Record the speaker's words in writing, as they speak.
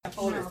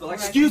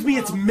Excuse me,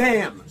 it's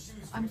ma'am.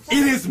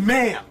 It is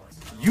ma'am.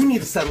 You need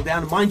to settle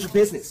down and mind your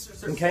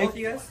business, okay?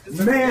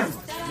 Ma'am,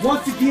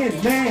 once again,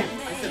 ma'am.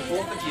 I said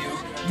both of you.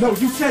 No,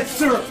 you said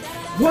sir.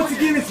 Once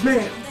again, it's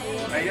ma'am.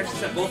 I actually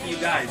said both of you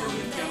guys.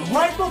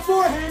 Right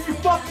beforehand, you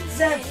fucking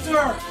said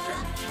sir.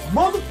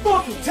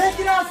 Motherfucker, take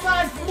it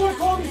outside. If you want to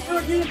call me sir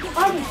again,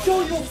 I will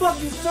show you a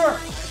fucking sir.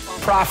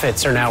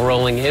 Profits are now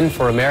rolling in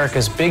for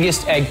America's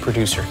biggest egg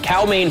producer,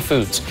 Cal-Maine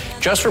Foods.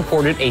 Just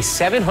reported a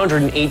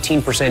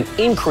 718%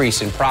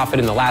 increase in profit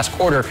in the last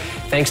quarter,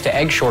 thanks to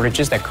egg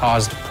shortages that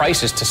caused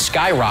prices to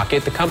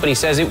skyrocket. The company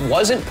says it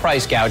wasn't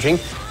price gouging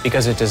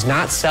because it does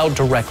not sell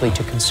directly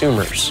to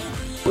consumers.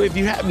 Well, if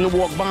you happen to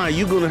walk by,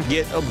 you're going to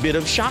get a bit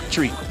of shock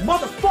treatment.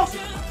 Motherfucker!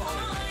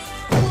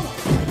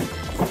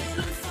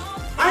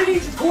 I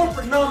need your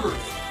corporate numbers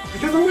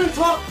because I'm going to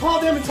call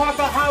them and talk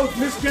about how it's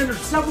misgendered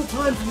several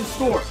times in the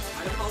store.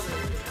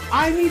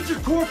 I need your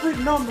corporate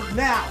number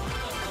now.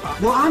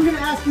 Well, I'm going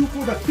to ask you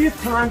for the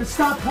 5th time to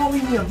stop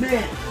calling me a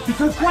man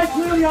because quite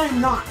clearly I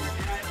am not.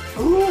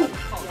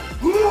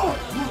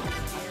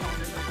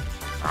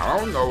 I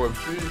don't know if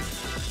she's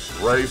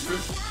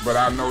racist, but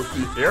I know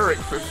she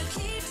Eric's.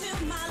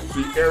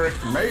 She Eric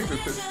Mason,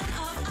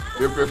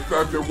 if it's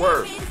such a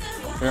word.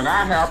 And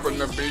I happen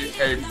to be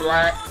a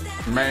black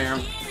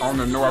man on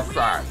the north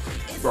side.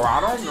 So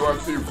I don't know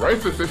if she's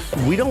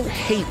racist. We don't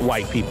hate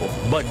white people,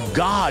 but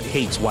God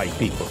hates white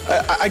people.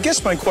 I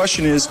guess my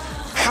question is,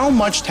 how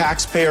much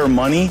taxpayer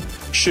money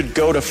should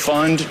go to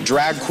fund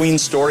drag queen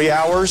story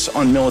hours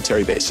on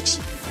military bases?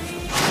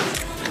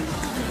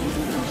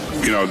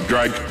 You know,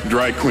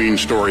 drag queen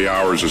story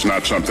hours is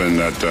not something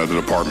that the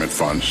department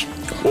funds.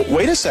 Well,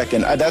 wait a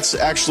second. That's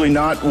actually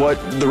not what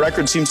the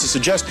record seems to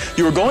suggest.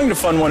 You were going to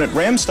fund one at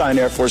Ramstein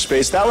Air Force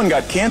Base. That one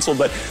got canceled,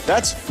 but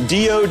that's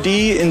DOD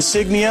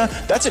insignia.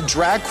 That's a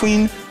drag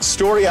queen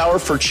story hour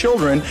for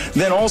children.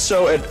 Then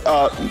also at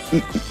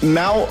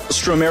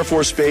Malmstrom Air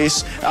Force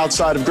Base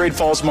outside of Great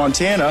Falls,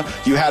 Montana,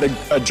 you had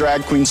a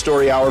drag queen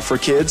story hour for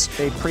kids.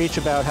 They preach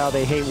about how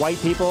they hate white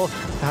people,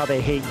 how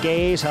they hate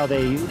gays, how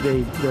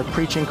they're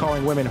preaching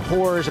calling women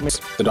whores. I mean,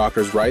 the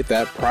doctors write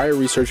that prior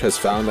research has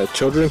found that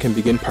children can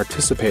begin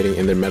participating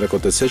in their medical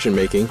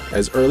decision-making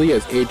as early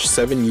as age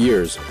 7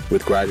 years,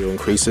 with gradual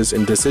increases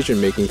in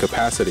decision-making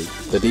capacity.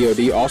 The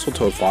DoD also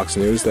told Fox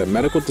News that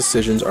medical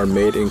decisions are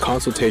made in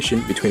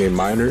consultation between a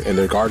minor and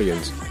their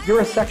guardians.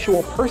 You're a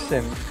sexual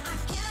person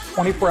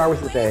 24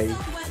 hours a day,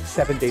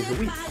 7 days a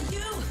week.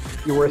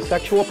 You were a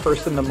sexual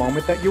person the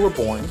moment that you were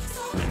born.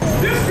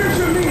 This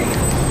picture means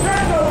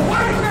that the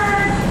white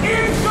man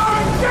is the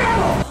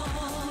devil!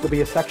 You'll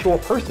be a sexual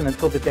person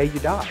until the day you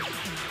die.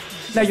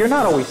 Now, you're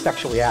not always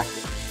sexually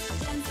active,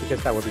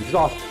 because that would be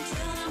exhausting.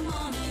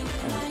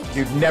 And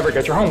you'd never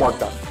get your homework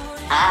done.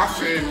 I've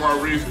seen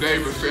Maurice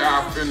Davis say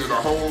I offended a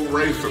whole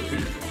race of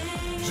people.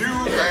 Jews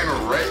ain't a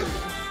race.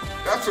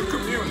 That's a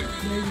community.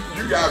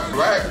 You got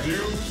black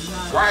Jews,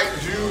 white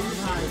Jews.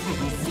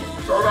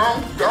 So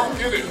don't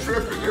get it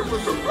tripping. It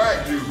was the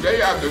black Jews.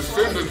 They are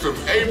descendants of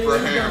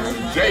Abraham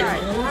and Jacob.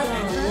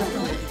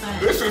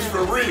 This is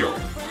for real.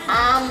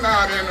 I'm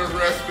not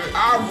interested.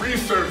 I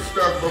research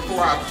stuff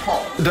before I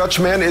talk. The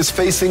Dutchman is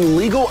facing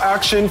legal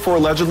action for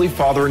allegedly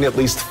fathering at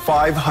least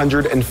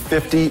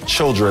 550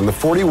 children. The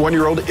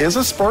 41-year-old is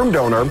a sperm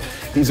donor.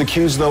 He's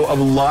accused, though, of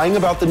lying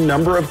about the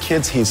number of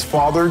kids he's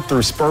fathered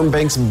through sperm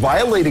banks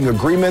violating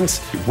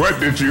agreements. What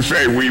did you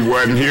say we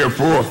wasn't here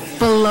for?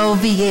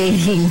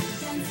 Bloviating.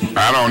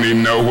 I don't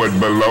even know what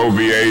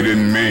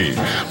bloviating means,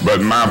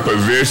 but my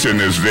position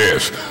is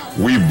this.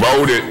 We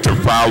voted to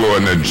follow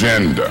an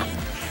agenda.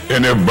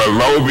 And if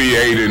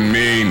bloviating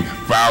means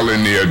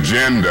following the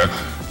agenda,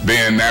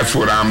 then that's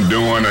what I'm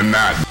doing or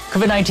not.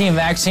 COVID-19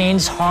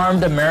 vaccines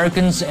harmed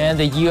Americans and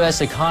the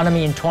U.S.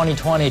 economy in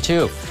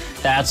 2022.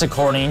 That's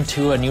according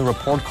to a new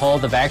report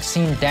called the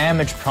Vaccine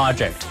Damage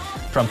Project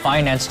from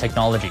Finance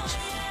Technologies.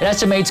 It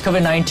estimates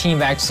COVID-19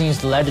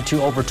 vaccines led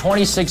to over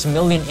 26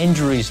 million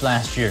injuries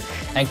last year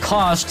and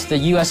cost the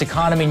U.S.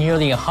 economy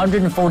nearly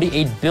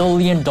 $148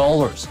 billion.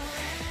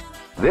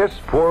 This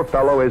poor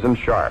fellow isn't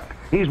sharp.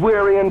 He's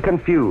weary and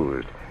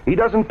confused. He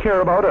doesn't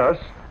care about us,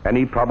 and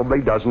he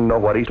probably doesn't know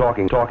what he's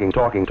talking about. And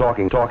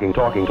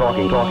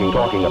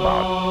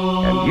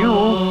you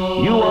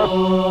are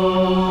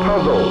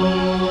puzzled.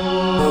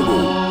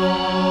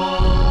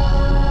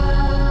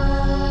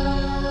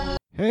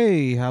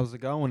 Hey, how's it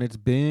going? It's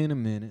been a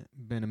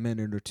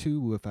minute or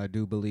two, if I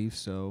do believe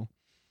so.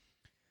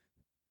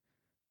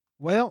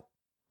 Well,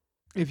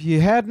 if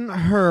you hadn't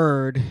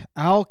heard,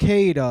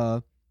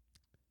 Al-Qaeda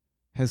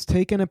has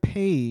taken a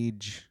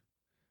page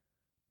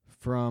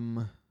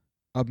from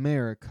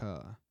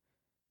America.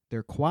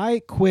 They're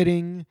quiet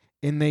quitting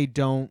and they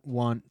don't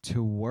want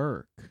to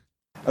work.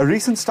 A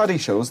recent study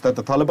shows that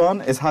the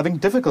Taliban is having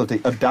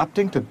difficulty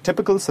adapting to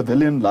typical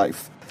civilian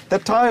life. They're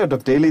tired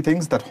of daily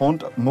things that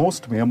haunt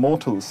most mere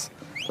mortals,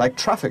 like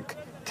traffic,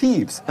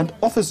 thieves, and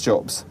office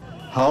jobs.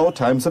 How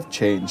times have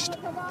changed.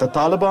 The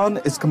Taliban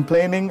is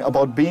complaining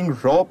about being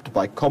robbed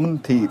by common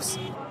thieves,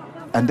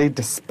 and they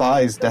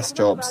despise desk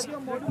jobs.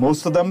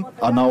 Most of them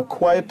are now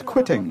quiet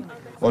quitting.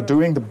 or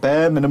doing the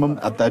bare minimum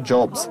at their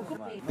jobs.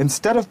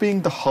 Instead of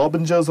being the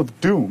harbingers of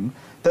doom,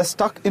 they're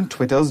stuck in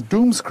Twitter's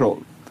doom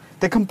scroll.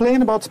 They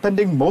complain about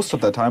spending most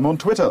of their time on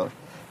Twitter.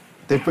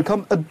 They've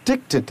become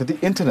addicted to the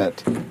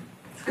internet.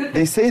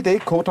 They say they,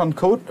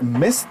 quote-unquote,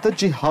 miss the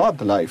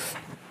jihad life.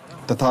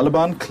 The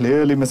Taliban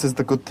clearly misses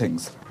the good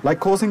things, like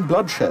causing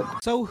bloodshed.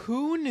 So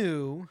who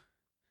knew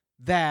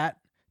that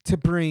to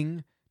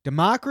bring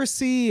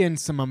democracy and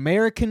some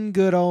American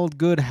good old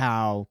good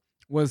how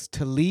was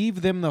to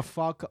leave them the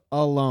fuck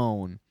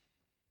alone?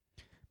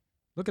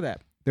 Look at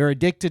that. They're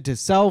addicted to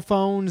cell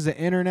phones, the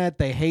internet.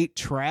 They hate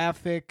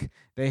traffic.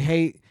 They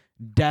hate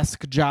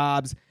desk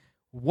jobs.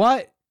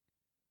 What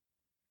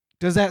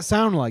does that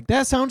sound like?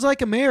 That sounds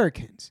like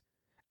Americans.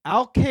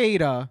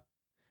 Al-Qaeda,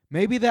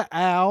 maybe the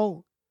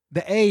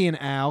A in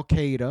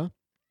Al-Qaeda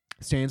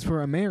stands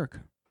for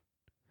America.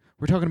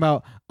 We're talking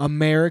about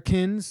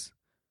Americans,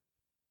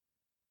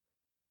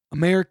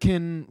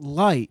 American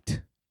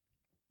Light,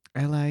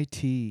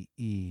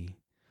 L-I-T-E,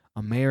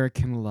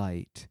 American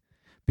Light,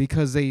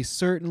 because they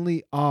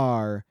certainly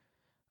are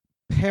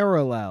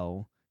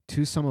parallel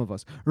to some of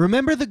us.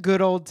 Remember the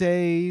good old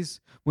days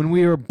when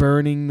we were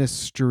burning the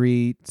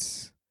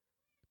streets?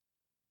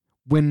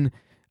 When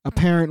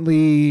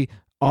apparently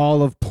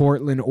all of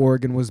Portland,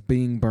 Oregon was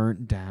being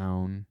burnt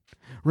down.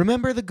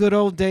 Remember the good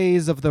old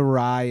days of the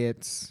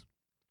riots?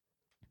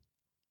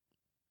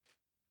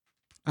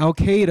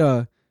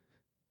 Al-Qaeda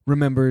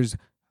remembers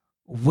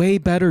way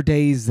better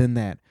days than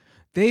that.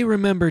 They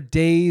remember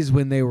days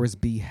when there was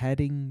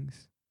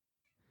beheadings.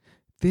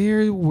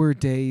 There were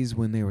days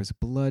when there was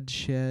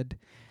bloodshed.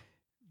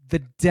 The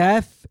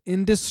death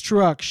and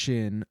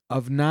destruction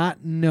of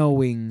not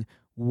knowing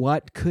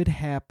what could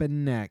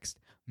happen next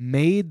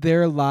made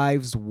their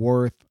lives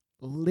worth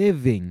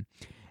living.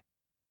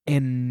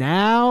 And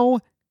now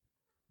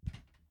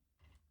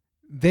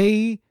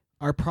they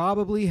are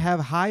probably have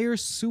higher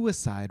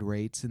suicide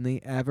rates than they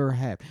ever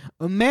have.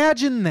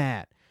 Imagine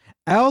that.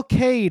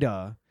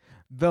 Al-Qaeda,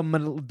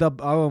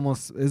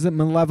 is it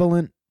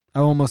malevolent? I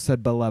almost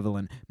said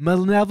benevolent.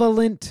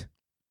 Malevolent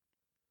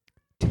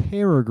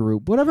terror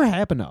group. Whatever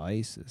happened to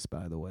ISIS,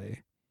 by the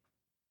way?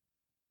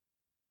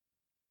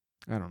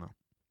 I don't know.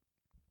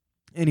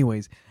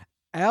 Anyways,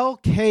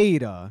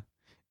 Al-Qaeda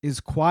is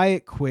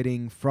quiet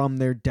quitting from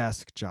their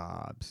desk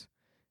jobs.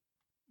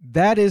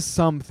 That is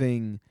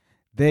something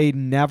they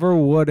never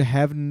would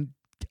have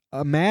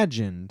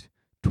imagined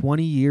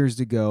 20 years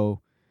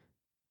ago,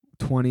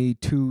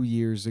 22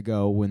 years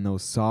ago, when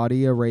those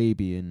Saudi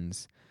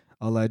Arabians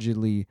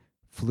allegedly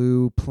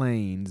flew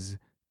planes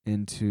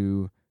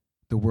into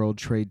the World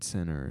Trade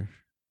Center.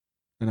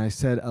 And I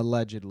said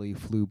allegedly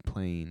flew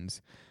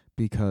planes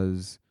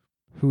because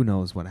who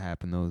knows what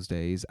happened those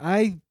days.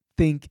 I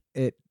think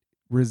it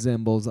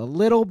resembles a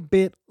little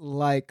bit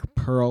like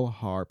Pearl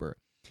Harbor.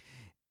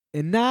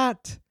 And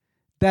not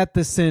that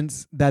the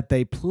sense that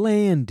they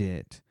planned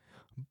it,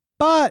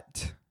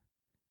 but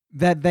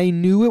that they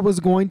knew it was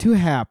going to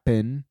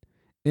happen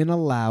and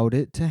allowed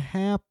it to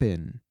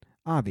happen.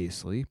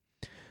 Obviously.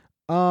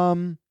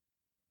 I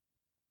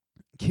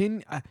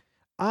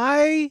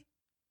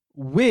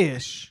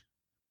wish.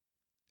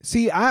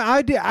 See,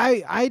 I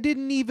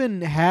didn't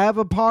even have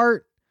a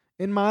part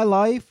in my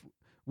life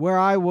where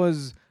I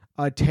was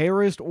a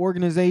terrorist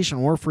organization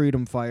or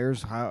freedom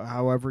fighters,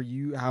 however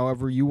you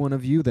want to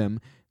view them.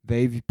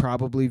 They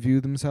probably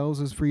view themselves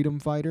as freedom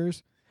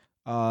fighters.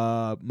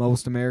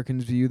 Most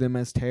Americans view them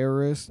as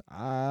terrorists.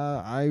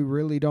 I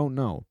really don't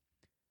know.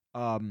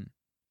 But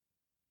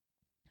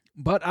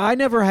I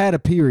never had a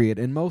period,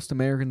 and most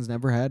Americans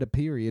never had a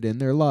period in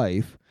their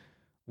life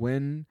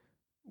when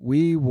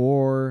we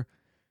were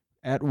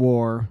at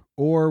war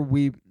or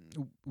we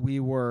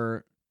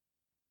were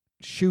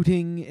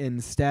shooting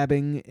and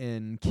stabbing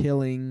and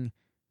killing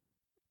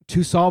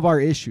to solve our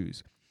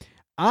issues.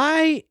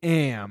 I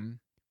am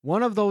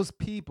one of those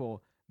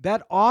people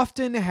that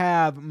often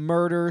have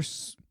murder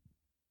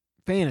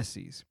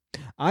fantasies.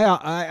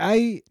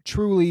 I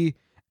truly,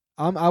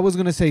 I was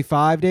going to say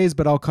 5 days,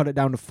 but I'll cut it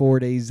down to 4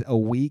 days a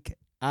week.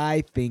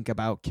 I think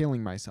about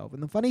killing myself.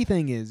 And the funny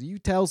thing is, you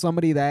tell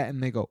somebody that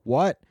and they go,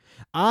 what?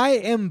 I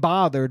am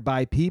bothered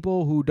by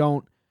people who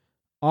don't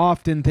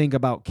often think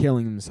about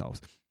killing themselves.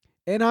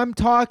 And I'm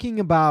talking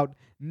about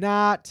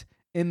not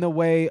in the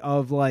way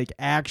of like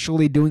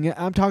actually doing it.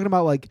 I'm talking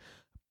about like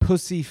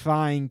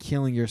pussyfying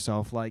killing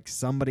yourself. Like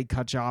somebody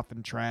cut you off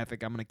in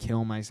traffic. I'm going to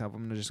kill myself.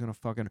 I'm just going to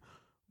fucking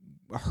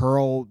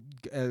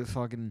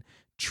fucking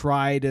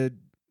try to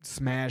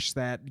smash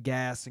that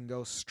gas and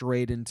go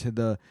straight into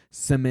the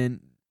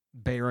cement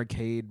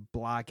barricade,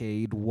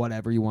 blockade,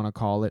 whatever you want to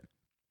call it.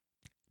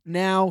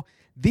 Now,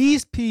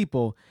 these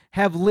people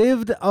have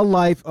lived a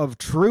life of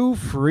true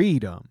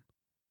freedom.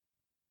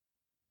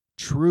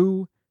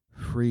 True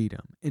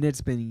freedom. And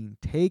it's been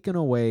taken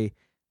away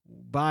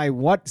by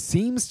what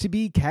seems to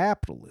be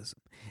capitalism.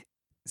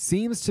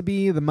 Seems to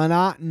be the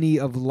monotony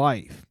of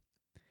life.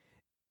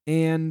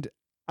 And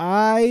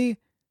I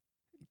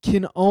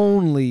can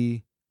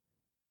only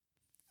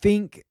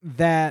think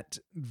that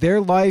their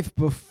life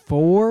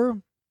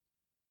before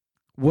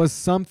was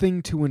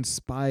something to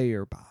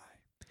inspire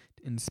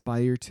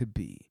to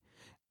be.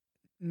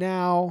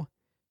 Now,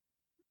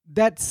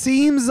 that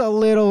seems a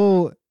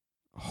little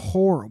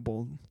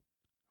horrible,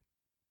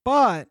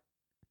 but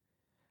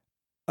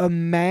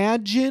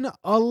imagine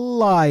a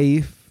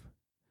life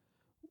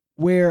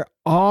where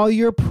all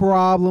your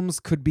problems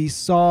could be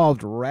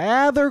solved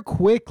rather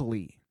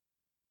quickly.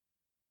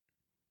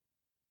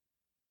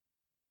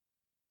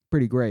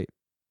 Pretty great.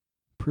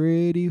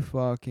 Pretty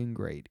fucking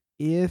great.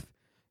 If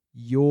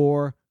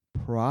your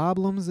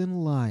problems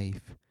in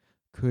life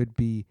could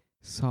be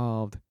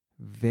solved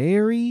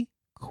very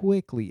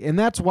quickly. And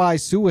that's why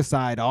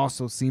suicide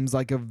also seems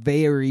like a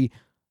very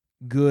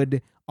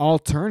good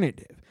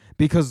alternative.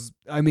 Because,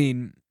 I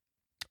mean,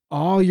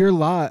 all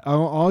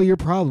your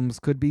problems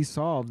could be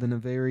solved in a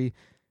very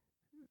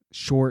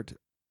short,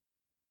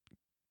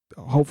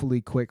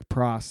 hopefully quick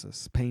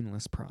process,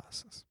 painless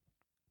process.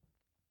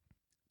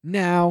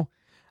 Now,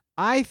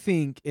 I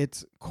think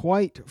it's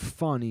quite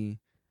funny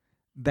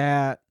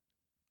that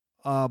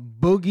a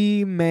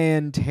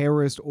boogeyman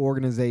terrorist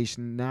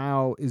organization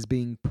now is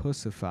being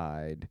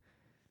pussified,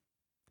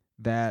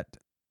 that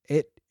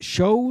it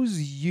shows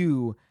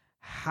you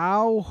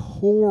how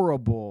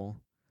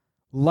horrible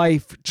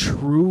life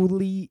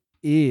truly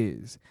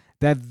is,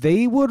 that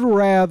they would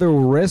rather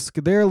risk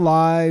their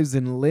lives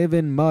and live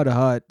in mud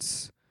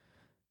huts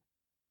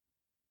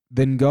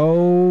than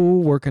go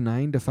work a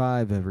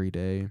 9-to-5 every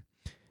day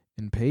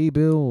and pay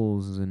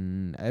bills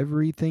and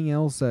everything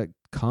else that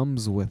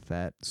comes with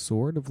that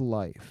sort of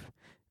life.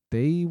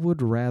 They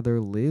would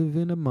rather live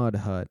in a mud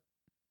hut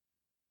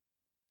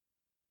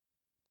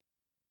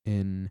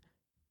and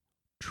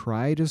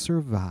try to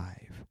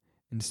survive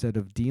instead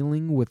of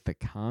dealing with the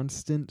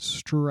constant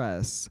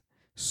stressors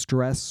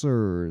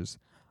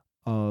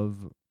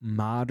of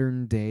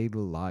modern day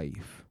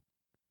life.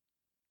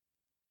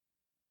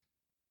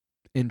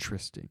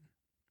 Interesting.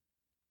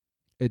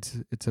 It's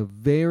a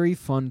very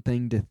fun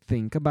thing to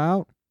think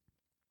about.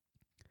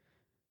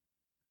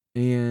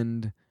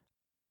 And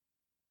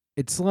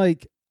it's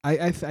like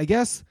I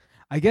guess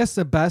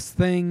the best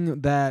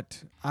thing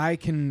that I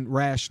can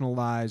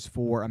rationalize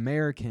for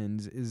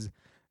Americans is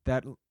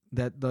that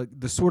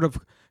the sort of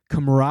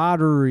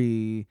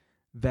camaraderie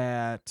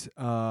that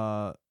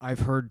I've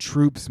heard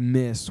troops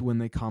miss when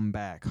they come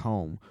back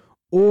home,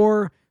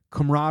 or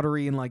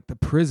camaraderie in like the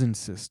prison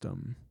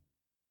system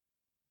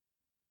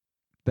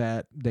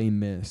that they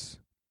miss,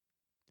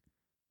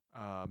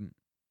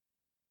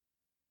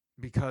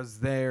 because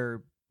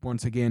they're,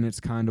 once again, it's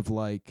kind of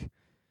like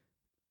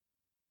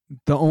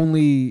the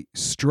only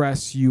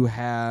stress you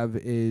have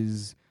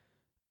is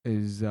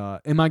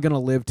am I going to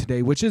live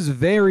today, which is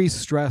very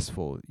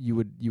stressful, you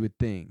would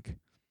think.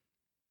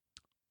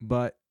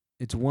 But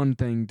it's one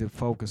thing to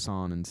focus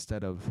on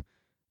instead of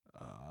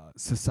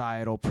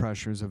societal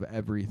pressures of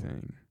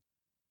everything.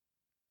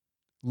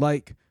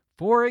 Like,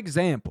 for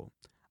example,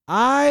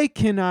 I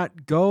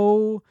cannot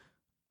go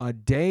a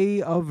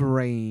day of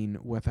rain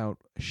without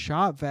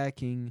shop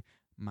vacuuming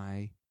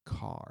my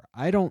car.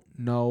 I don't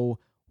know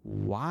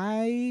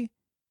why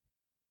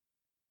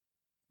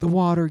the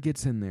water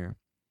gets in there.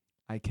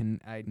 I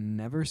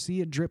never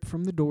see it drip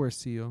from the door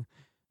seal.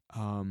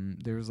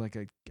 There's like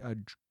a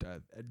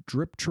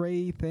drip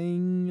tray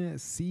thing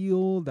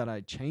seal that I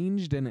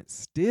changed, and it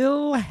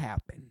still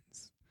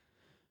happens.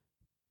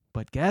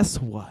 But guess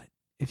what?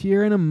 If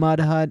you're in a mud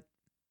hut,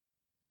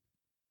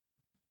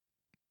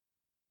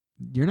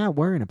 you're not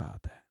worrying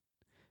about that.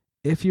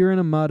 If you're in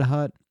a mud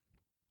hut,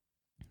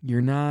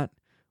 you're not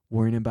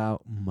worrying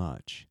about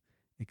much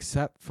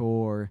except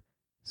for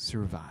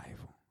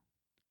survival.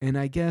 And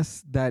I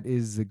guess that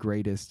is the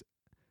greatest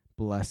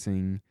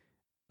blessing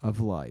of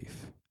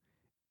life,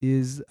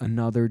 is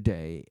another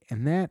day.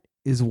 And that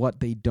is what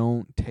they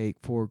don't take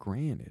for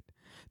granted.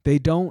 They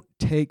don't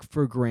take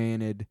for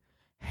granted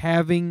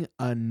having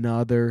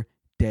another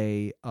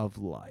day of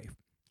life.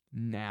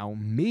 Now,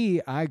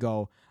 me, I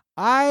go,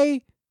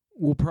 I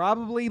will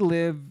probably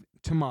live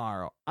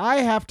tomorrow. I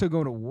have to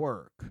go to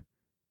work.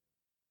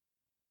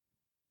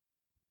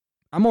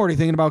 I'm already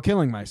thinking about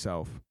killing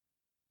myself.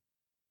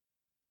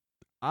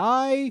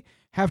 I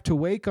have to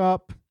wake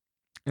up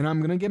and I'm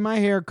going to get my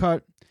hair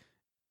cut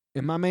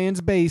in my man's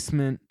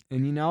basement.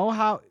 And you know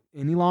how,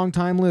 any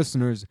longtime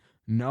listeners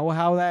know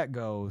how that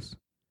goes.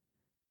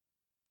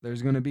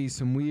 There's going to be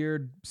some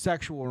weird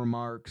sexual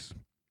remarks,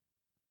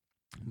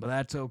 but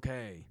that's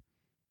okay.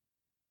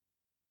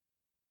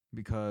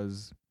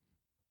 Because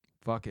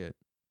fuck it.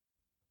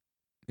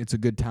 It's a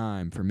good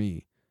time for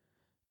me.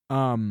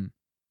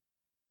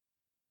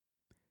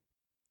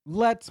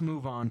 Let's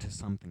move on to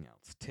something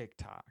else.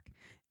 TikTok.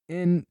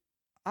 And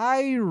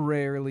I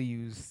rarely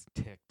use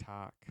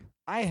TikTok.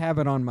 I have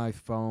it on my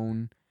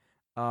phone.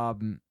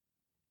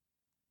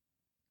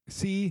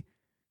 See,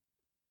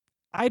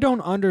 I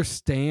don't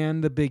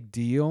understand the big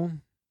deal,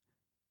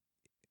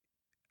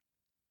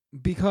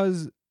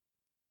 because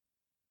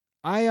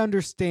I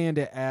understand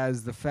it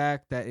as the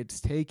fact that it's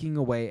taking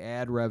away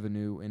ad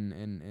revenue,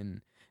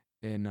 and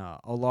a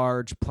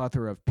large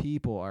plethora of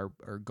people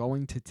are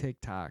going to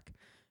TikTok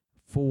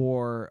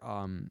for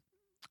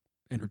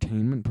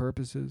entertainment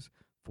purposes,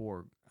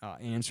 for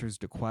answers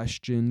to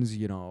questions.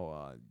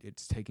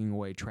 It's taking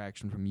away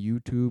traction from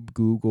YouTube,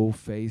 Google,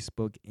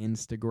 Facebook,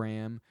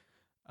 Instagram.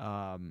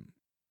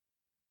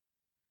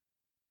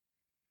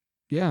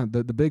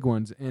 The big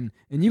ones. And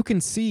you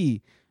can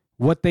see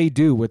what they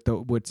do with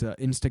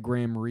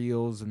Instagram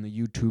Reels and the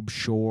YouTube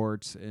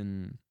Shorts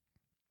and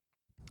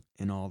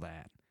all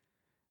that.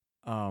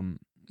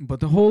 But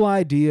the whole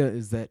idea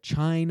is that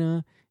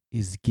China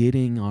is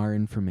getting our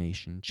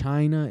information.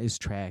 China is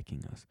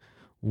tracking us.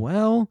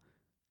 Well,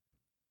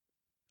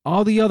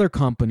 all the other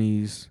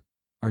companies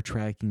are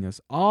tracking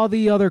us. All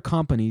the other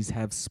companies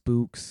have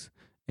spooks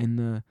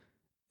in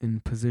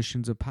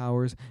positions of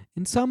powers.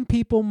 And some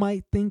people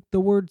might think the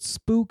word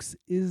spooks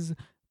is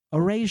a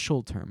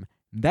racial term.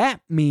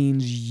 That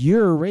means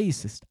you're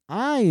racist.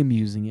 I am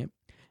using it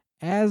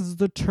as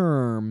the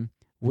term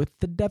with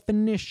the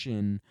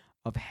definition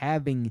of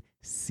having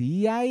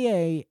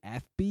CIA,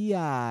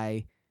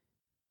 FBI,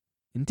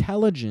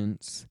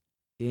 intelligence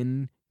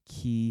in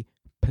key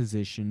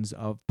positions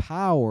of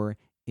power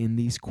in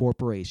these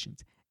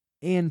corporations.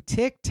 And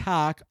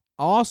TikTok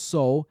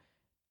also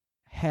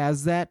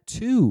has that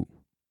too.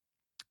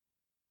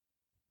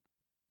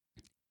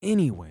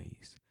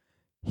 Anyways,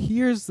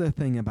 here's the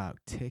thing about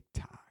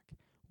TikTok.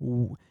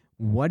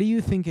 What do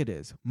you think it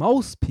is?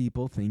 Most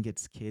people think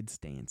it's kids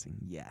dancing.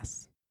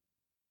 Yes.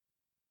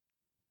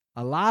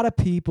 A lot of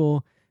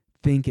people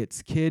think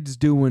it's kids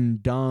doing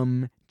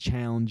dumb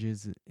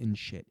challenges and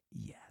shit.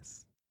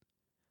 Yes.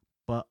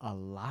 But a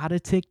lot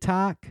of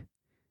TikTok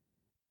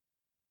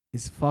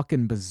is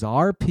fucking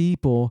bizarre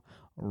people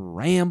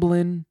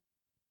rambling.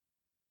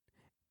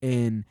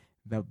 And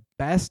the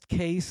best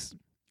case,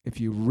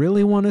 if you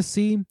really want to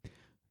see,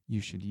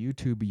 you should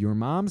YouTube Your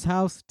Mom's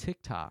House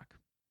TikTok.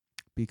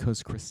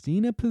 Because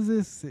Christina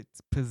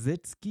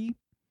Pazitsky,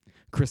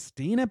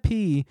 Christina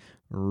P.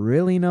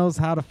 really knows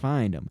how to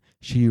find them.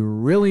 She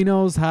really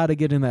knows how to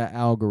get in that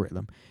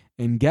algorithm.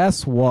 And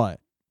guess what?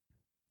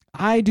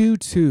 I do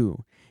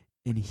too.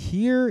 And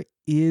here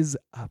is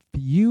a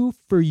few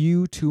for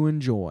you to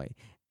enjoy.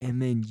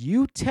 And then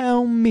you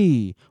tell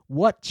me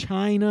what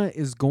China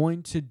is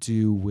going to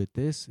do with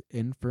this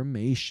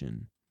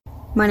information.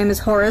 My name is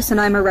Horace, and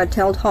I'm a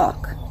red-tailed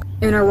hawk.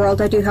 In our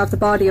world, I do have the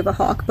body of a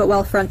hawk, but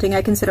while fronting,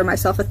 I consider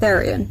myself a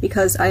Therian,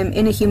 because I am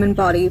in a human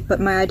body,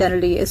 but my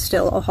identity is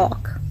still a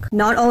hawk.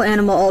 Not all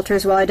animal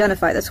alters will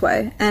identify this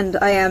way, and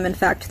I am, in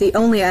fact, the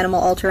only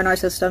animal alter in our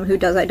system who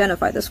does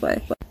identify this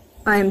way.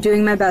 I am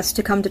doing my best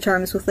to come to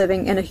terms with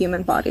living in a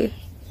human body.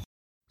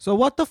 So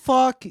what the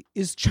fuck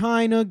is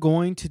China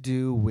going to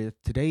do with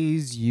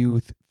today's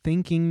youth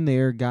thinking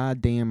they're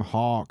goddamn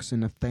hawks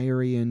and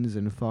Therians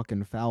and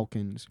fucking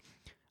falcons?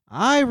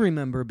 I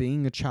remember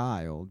being a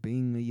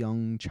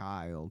young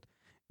child,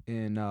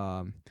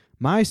 and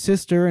my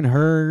sister and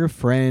her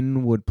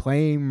friend would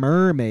play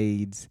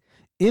mermaids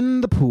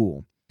in the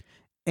pool,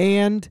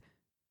 and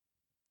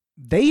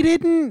they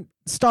didn't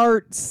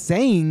start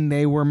saying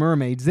they were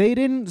mermaids. They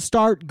didn't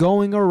start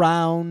going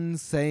around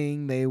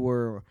saying they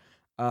were,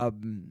 I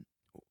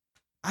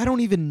don't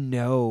even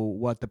know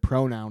what the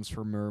pronouns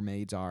for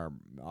mermaids are.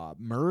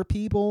 Mer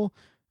people,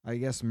 I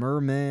guess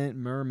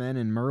mermen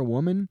and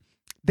merwoman.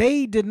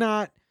 They did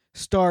not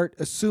start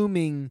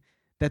assuming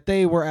that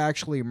they were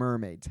actually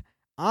mermaids.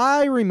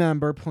 I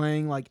remember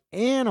playing like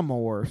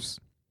Animorphs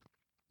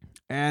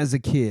as a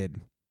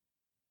kid.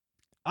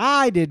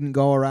 I didn't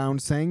go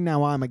around saying,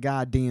 now I'm a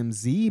goddamn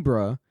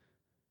zebra.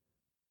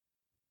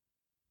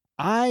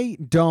 I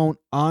don't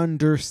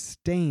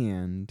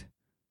understand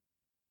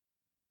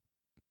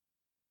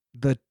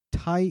the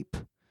type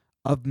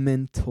of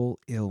mental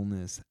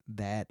illness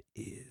that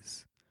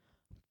is.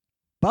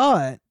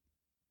 But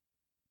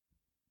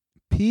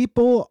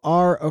people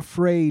are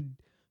afraid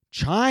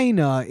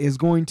China is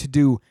going to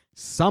do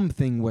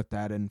something with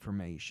that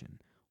information.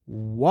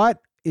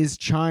 What is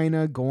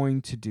China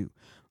going to do?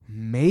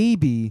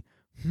 Maybe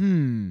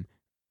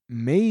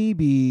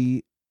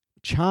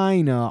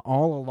China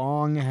all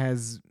along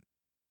has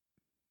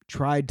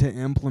tried to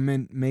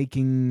implement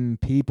making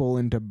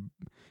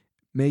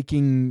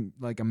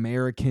like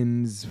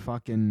Americans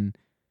fucking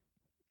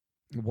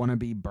want to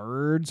be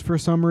birds for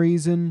some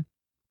reason.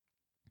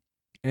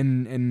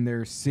 And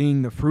they're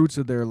seeing the fruits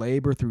of their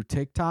labor through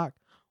TikTok.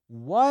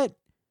 What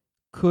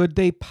could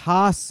they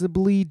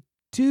possibly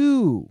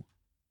do?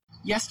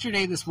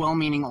 Yesterday, this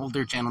well-meaning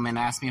older gentleman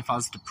asked me if I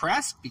was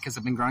depressed because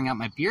I've been growing out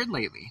my beard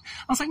lately.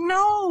 I was like,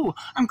 no,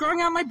 I'm growing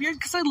out my beard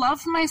because I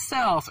love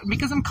myself and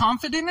because I'm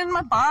confident in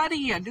my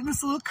body. I did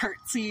this little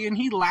curtsy, and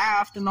he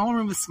laughed, and the whole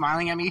room was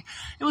smiling at me.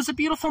 It was a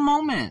beautiful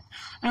moment.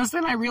 And it was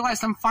then I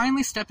realized I'm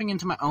finally stepping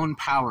into my own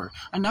power,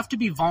 enough to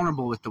be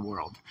vulnerable with the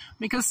world.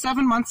 Because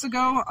 7 months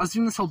ago, I was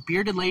doing this whole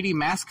bearded lady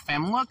mask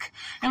femme look,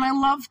 and I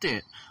loved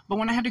it. But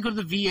when I had to go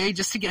to the VA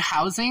just to get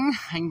housing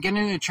and get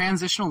into a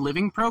transitional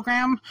living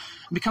program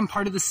and become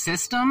part of the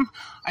system,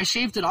 I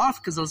shaved it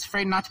off because I was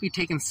afraid not to be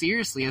taken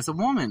seriously as a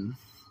woman.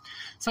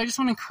 So I just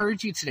want to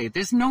encourage you today.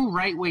 There's no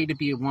right way to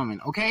be a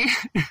woman, okay?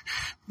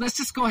 Let's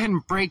just go ahead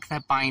and break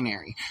that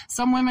binary.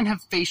 Some women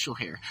have facial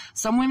hair.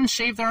 Some women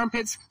shave their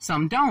armpits.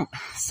 Some don't.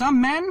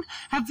 Some men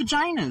have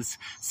vaginas.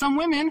 Some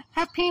women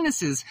have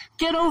penises.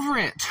 Get over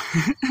it.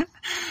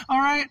 All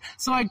right?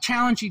 So I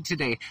challenge you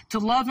today to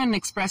love and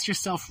express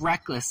yourself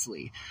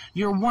recklessly.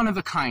 You're one of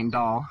a kind,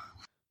 doll.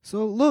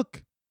 So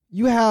look,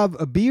 you have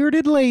a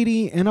bearded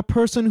lady and a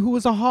person who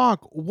is a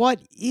hawk.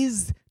 What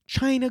is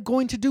China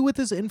going to do with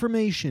this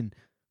information?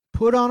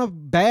 Put on a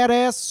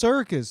badass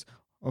circus,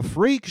 a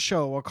freak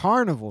show, a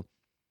carnival.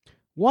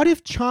 What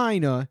if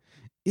China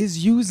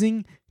is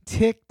using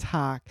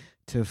TikTok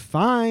to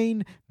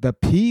find the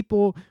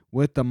people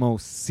with the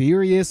most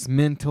serious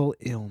mental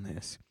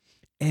illness?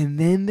 And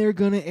then they're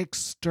going to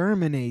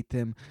exterminate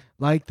them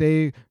like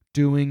they're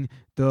doing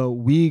the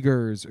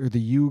Uyghurs or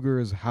the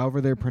Uyghurs,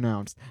 however they're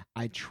pronounced.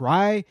 I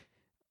say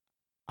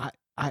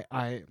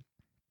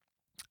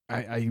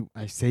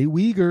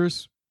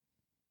Uyghurs.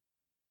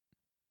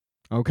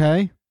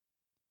 Okay?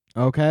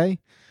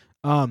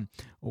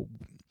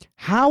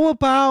 How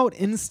about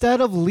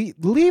instead of leave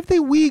the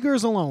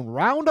Uyghurs alone,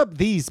 round up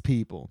these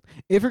people.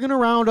 If you're going to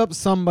round up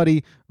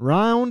somebody,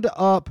 round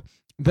up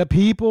the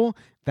people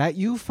that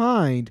you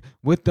find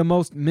with the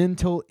most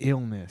mental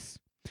illness,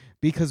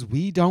 because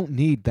we don't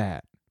need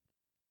that.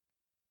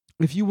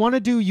 If you want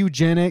to do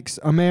eugenics,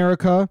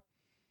 America,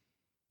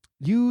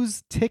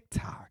 use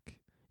TikTok.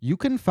 You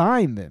can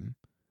find them.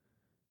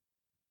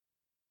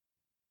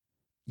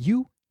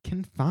 You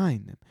can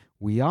find them.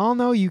 We all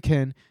know you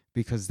can,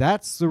 because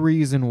that's the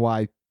reason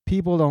why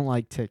people don't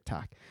like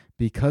TikTok.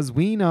 Because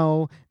we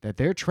know that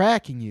they're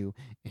tracking you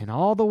in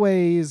all the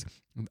ways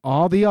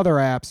all the other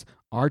apps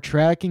are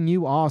tracking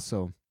you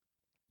also.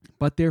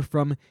 But they're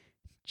from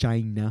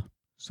China,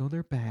 so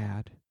they're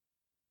bad.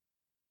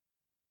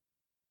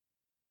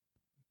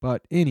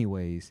 But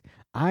anyways,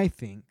 I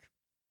think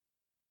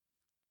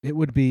it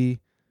would be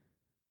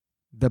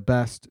the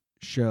best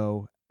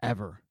show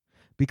ever.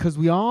 Because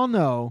we all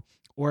know,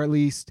 or at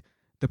least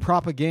the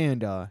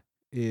propaganda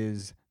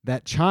is,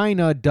 that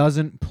China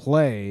doesn't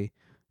play.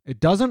 It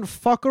doesn't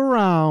fuck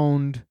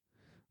around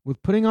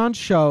with putting on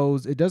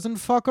shows. It doesn't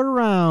fuck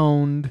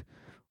around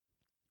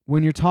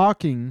when you're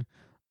talking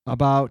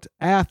about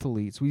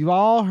athletes. We've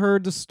all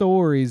heard the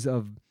stories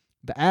of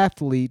the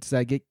athletes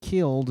that get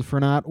killed for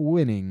not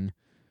winning.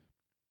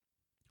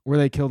 Or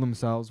they kill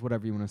themselves,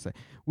 whatever you want to say.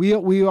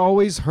 We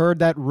always heard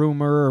that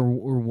rumor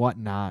or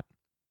whatnot.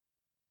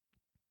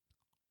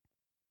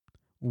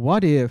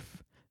 What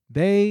if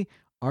they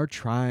are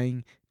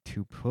trying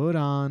to put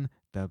on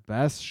the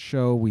best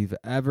show we've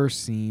ever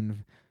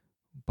seen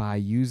by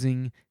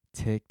using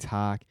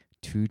TikTok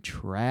to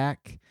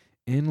track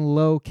and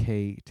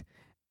locate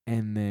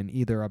and then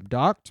either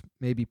abduct,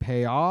 maybe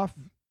pay off,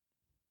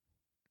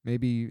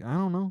 maybe, I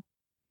don't know.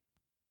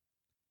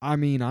 I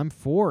mean, I'm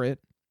for it.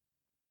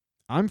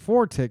 I'm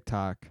for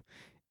TikTok.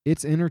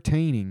 It's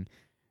entertaining.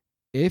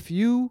 If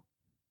you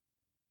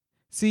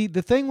see,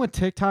 the thing with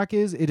TikTok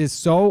is it's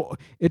so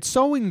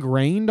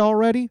ingrained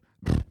already.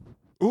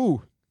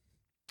 Ooh,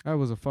 that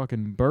was a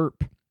fucking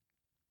burp.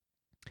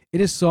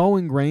 It is so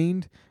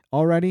ingrained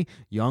already.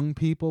 Young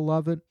people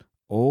love it.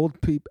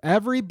 Old people,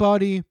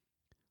 everybody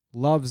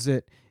loves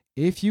it.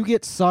 If you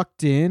get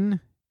sucked in,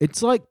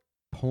 it's like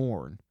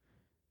porn.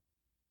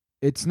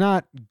 It's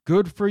not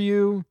good for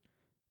you,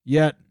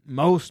 yet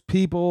most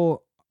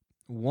people,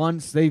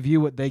 once they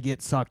view it, they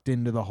get sucked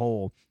into the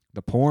hole.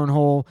 The porn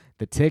hole,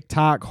 the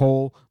TikTok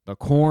hole, the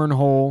corn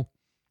hole,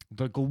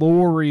 the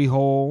glory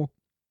hole.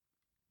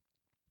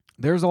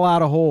 There's a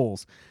lot of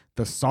holes.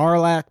 The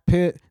Sarlacc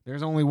pit,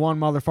 there's only one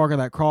motherfucker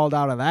that crawled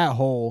out of that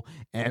hole,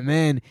 and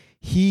then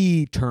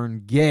he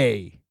turned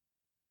gay.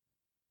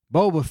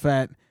 Boba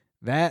Fett,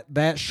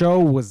 that show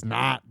was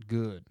not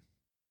good.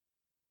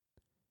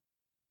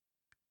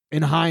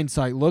 In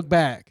hindsight, look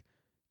back.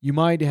 You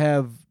might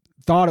have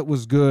thought it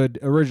was good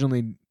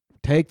originally.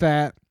 Take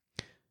that,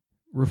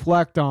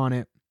 reflect on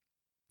it.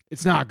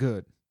 It's not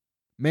good.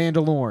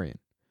 Mandalorian.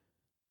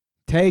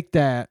 Take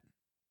that.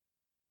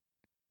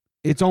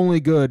 It's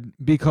only good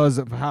because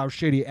of how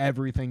shitty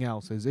everything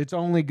else is. It's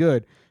only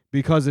good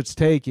because it's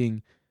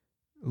taking,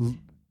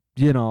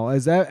 you know,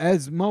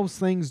 as most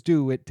things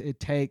do, it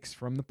takes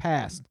from the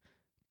past.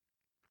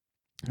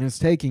 And it's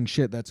taking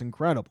shit that's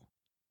incredible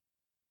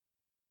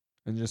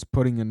and just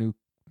putting a new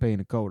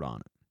paint of coat on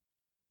it.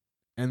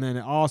 And then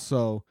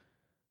also,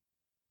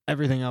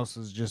 everything else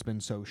has just been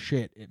so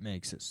shit, it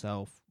makes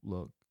itself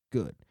look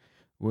good.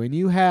 When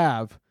you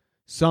have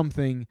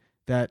something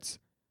that's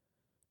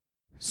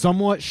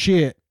somewhat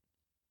shit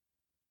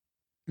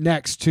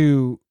next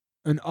to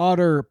an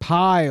utter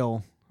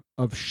pile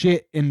of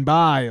shit and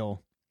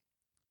bile,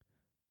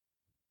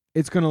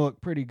 it's going to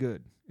look pretty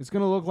good. It's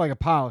going to look like a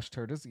polished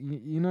turd. It's,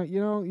 you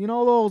know the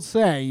old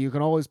saying, you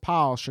can always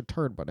polish a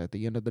turd, but at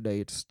the end of the day,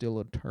 it's still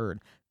a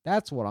turd.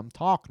 That's what I'm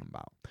talking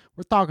about.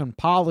 We're talking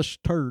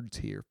polished turds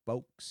here,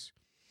 folks.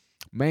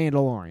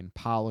 Mandalorian,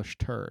 polished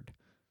turd.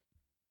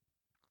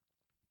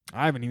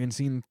 I haven't even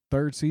seen the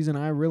third season.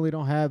 I really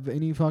don't have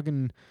any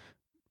fucking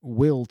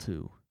will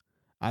to.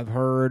 I've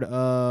heard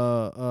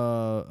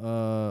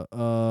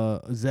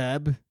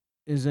Zeb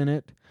is in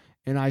it,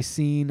 and I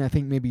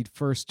think maybe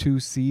first 2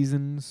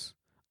 seasons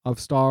of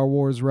Star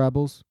Wars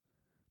Rebels.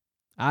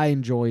 I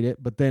enjoyed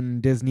it, but then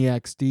Disney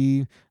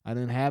XD, I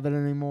didn't have it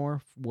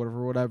anymore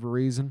for whatever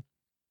reason.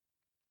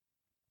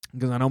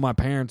 Because I know my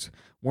parents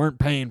weren't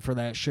paying for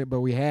that shit,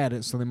 but we had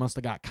it, so they must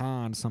have got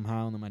conned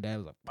somehow. And then my dad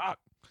was like, fuck,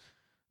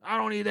 I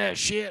don't need that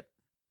shit.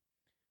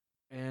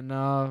 And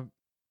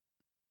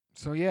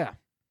so, yeah.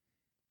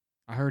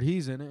 I heard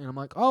he's in it, and I'm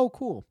like, oh,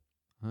 cool.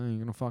 I ain't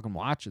going to fucking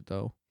watch it,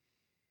 though.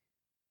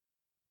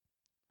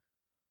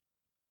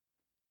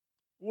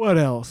 What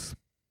else?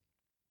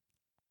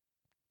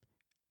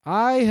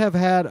 I have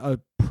had a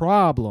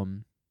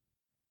problem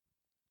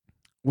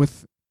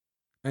with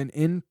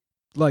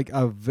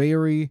a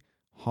very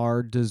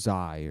hard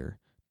desire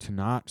to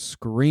not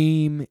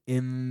scream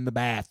in the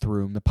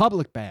bathroom, the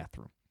public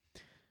bathroom.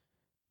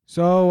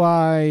 So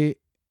I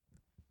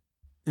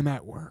am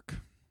at work,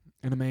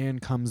 and a man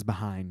comes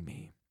behind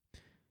me.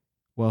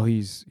 Well,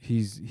 he's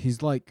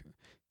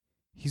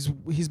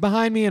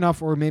behind me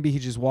enough, or maybe he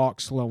just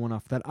walks slow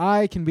enough that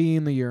I can be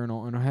in the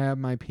urinal and have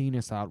my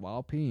penis out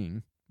while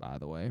peeing. By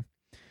the way,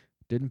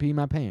 didn't pee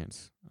my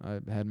pants.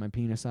 I had my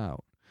penis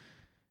out,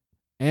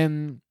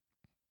 and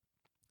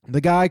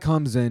the guy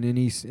comes in, and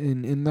he's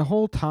in the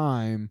whole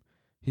time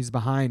he's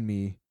behind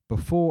me.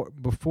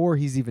 Before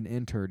he's even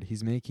entered,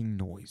 he's making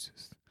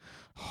noises.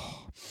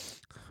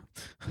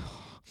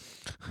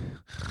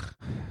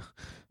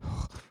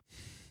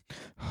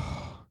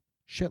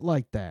 Shit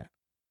like that.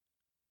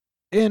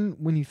 And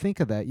when you think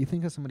of that, you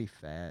think of somebody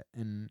fat,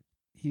 and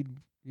he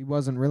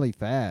wasn't really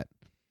fat.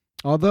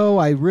 Although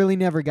I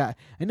never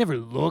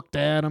looked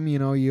at him,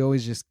 you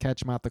always just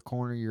catch him out the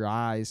corner of your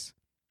eyes.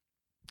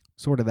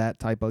 Sort of that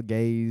type of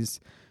gaze.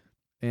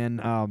 And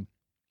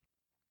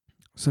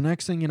so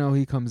next thing you know,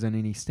 he comes in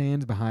and he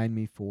stands behind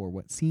me for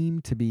what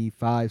seemed to be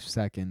 5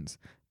 seconds,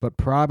 but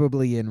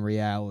probably in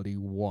reality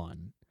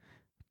 1.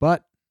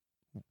 But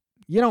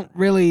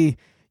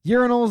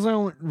urinals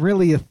aren't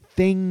really a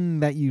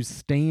thing that you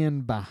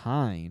stand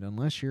behind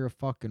unless you're a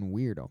fucking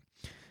weirdo.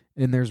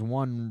 And there's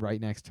one right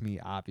next to me,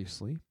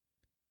 obviously.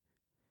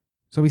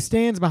 So he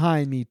stands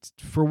behind me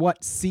for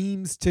what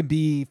seems to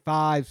be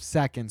 5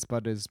 seconds,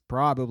 but is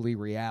probably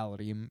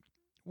reality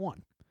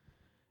 1.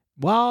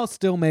 While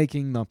still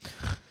making the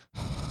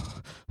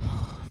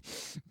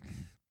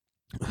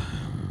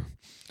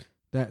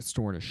that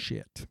sort of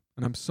shit.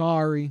 And I'm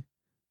sorry.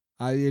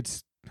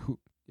 It's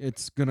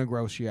gonna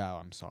gross you out.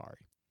 I'm sorry.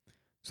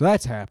 So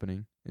that's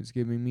happening. It's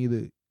giving me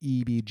the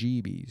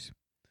EBGBs.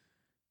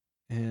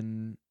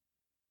 And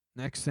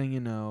next thing you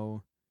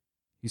know,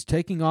 he's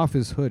taking off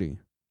his hoodie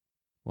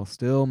while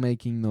still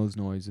making those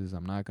noises.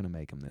 I'm not going to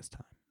make him this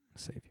time. I'll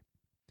save you.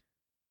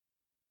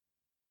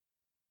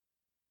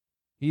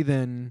 He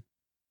then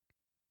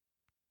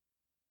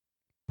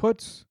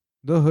puts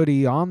the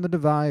hoodie on the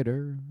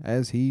divider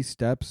as he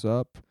steps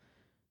up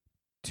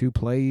to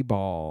play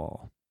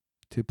ball,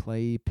 to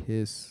play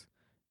piss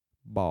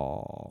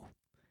ball.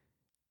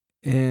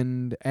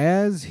 And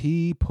as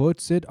he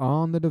puts it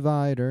on the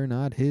divider,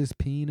 not his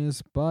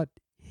penis, but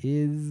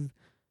his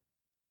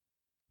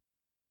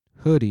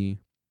hoodie,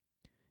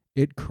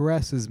 it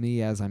caresses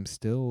me as I'm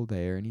still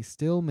there, and he's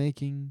still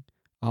making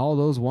all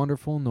those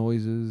wonderful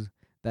noises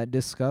that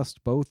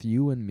disgust both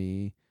you and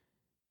me.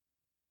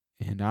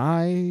 And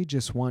I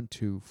just want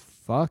to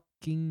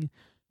fucking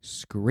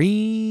scream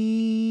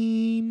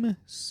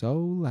so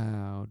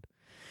loud.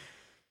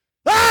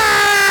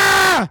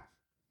 Ah!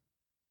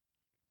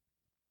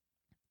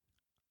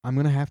 I'm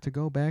going to have to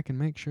go back and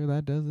make sure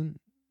that doesn't...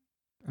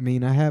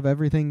 I have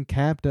everything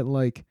capped at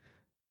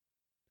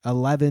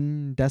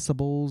 11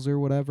 decibels or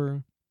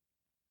whatever.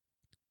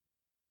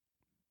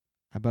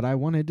 But I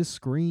wanted to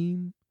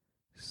scream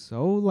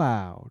so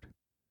loud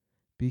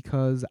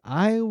because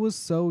I was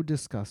so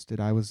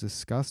disgusted. I was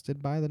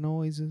disgusted by the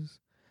noises.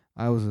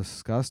 I was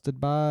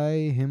disgusted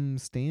by him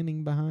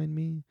standing behind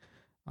me.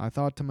 I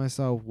thought to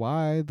myself,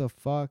 why the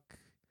fuck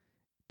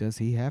does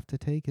he have to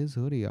take his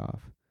hoodie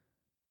off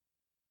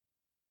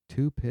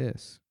to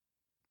piss?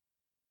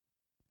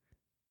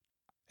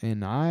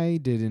 And I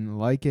didn't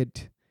like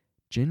it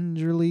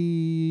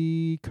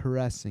gingerly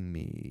caressing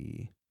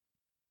me.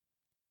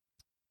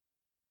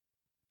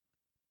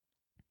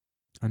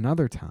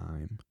 Another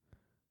time,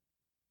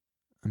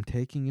 I'm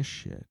taking a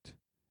shit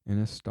in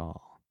a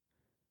stall.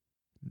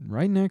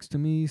 Right next to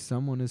me,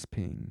 someone is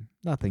peeing.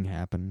 Nothing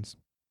happens.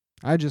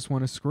 I just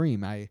want to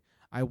scream. I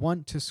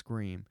want to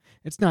scream.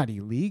 It's not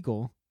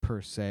illegal,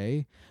 per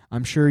se.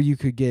 I'm sure you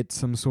could get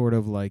some sort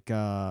of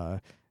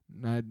not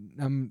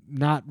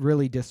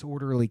really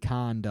disorderly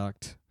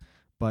conduct,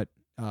 but,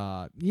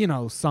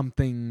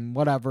 something,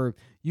 whatever.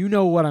 You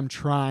know what I'm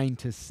trying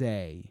to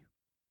say.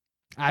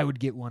 I would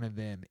get one of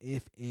them,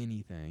 if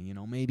anything.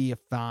 Maybe a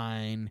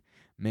fine,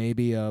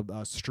 maybe a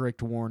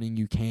strict warning.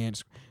 You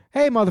can't.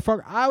 Hey,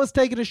 motherfucker, I was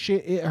taking a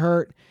shit. It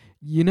hurt.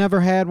 You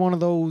never had one of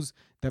those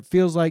that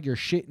feels like you're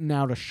shitting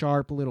out a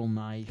sharp little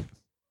knife?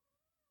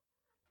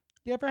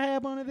 You ever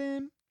have one of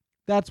them?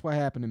 That's what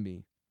happened to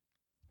me.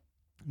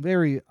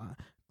 Very,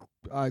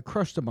 I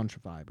crushed a bunch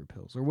of fiber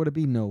pills. Or would it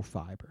be no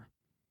fiber?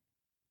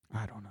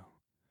 I don't know.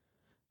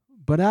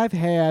 But I've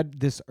had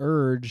this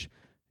urge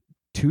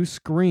to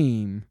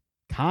scream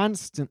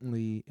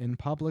constantly in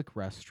public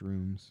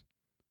restrooms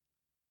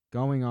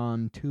going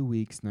on 2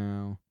 weeks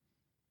now.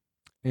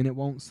 And it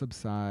won't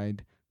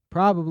subside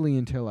probably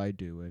until I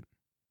do it.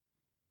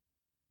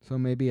 So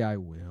maybe I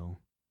will.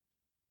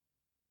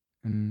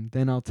 And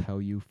then I'll tell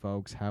you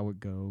folks how it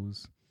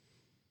goes.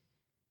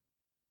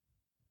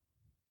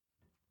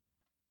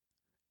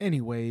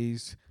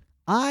 Anyways,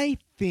 I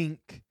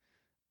think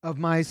of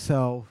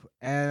myself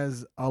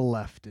as a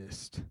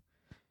leftist.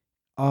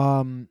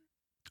 Noam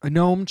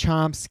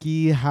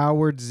Chomsky,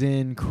 Howard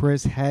Zinn,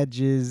 Chris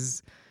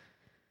Hedges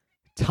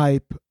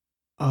type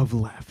of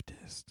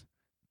leftist.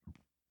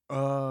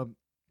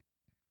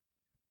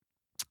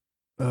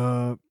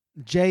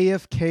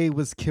 JFK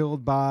was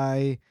killed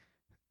by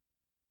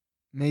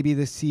maybe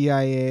the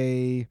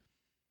CIA,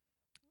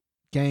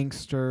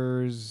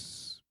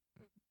 gangsters,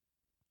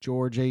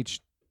 George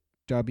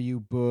H.W.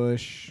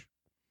 Bush,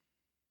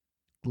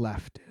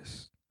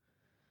 leftist.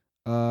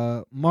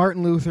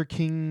 Martin Luther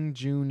King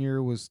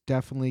Jr. was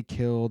definitely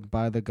killed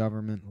by the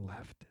government,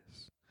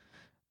 leftist.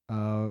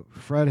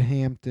 Fred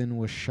Hampton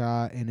was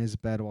shot in his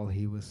bed while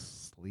he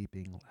was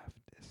sleeping,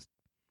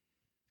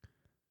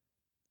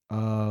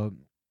 leftist.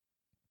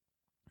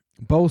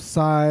 Both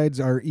sides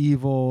are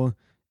evil,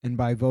 and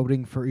by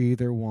voting for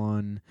either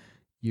one,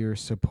 you're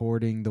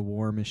supporting the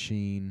war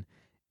machine,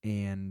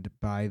 and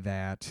by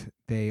that,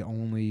 they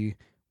only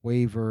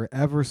waver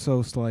ever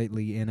so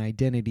slightly in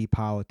identity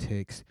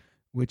politics,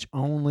 which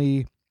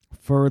only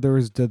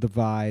furthers the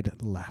divide,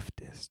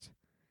 leftist.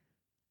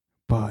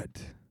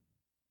 But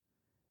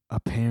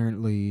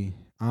apparently,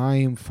 I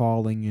am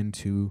falling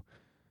into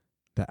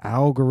the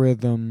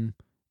algorithm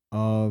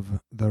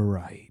of the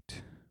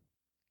right.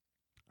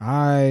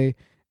 I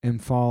am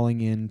falling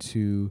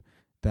into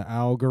the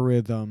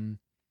algorithm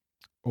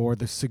or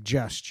the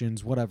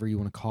suggestions, whatever you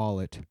want to call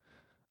it,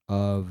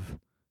 of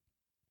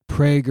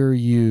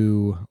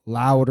PragerU,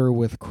 Louder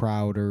with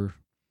Crowder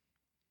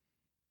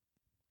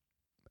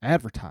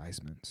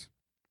advertisements,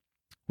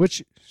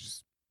 which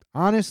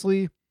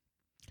honestly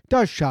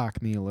does shock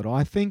me a little.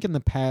 I think in the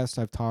past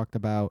I've talked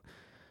about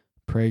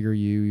PragerU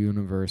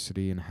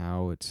University and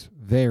how it's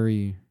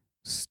very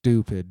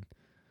stupid.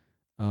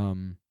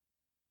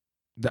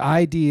 The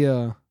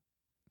idea,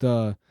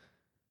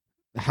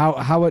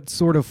 how it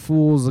sort of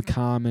fools a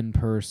common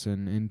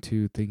person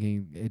into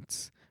thinking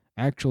it's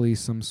actually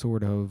some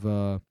sort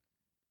of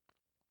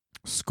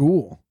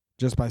school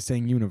just by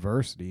saying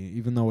university,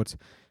 even though it's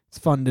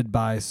funded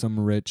by some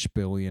rich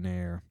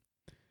billionaire,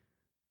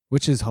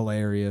 which is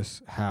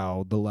hilarious.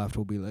 How the left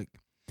will be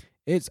like,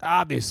 it's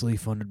obviously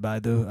funded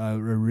by the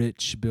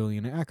rich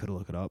billionaire. I could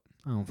look it up.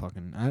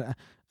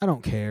 I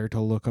don't care to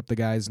look up the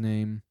guy's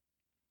name.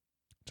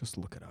 Just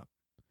look it up.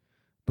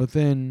 But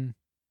then,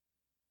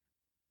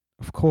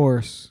 of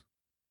course,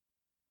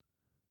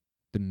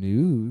 the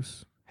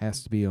news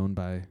has to be owned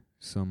by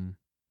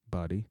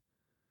somebody.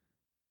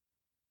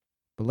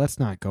 But let's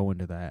not go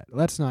into that.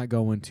 Let's not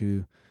go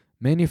into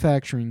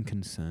manufacturing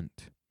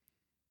consent,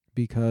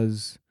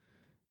 because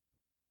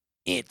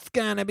it's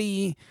gonna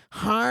be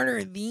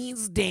harder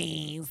these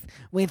days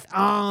with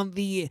all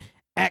the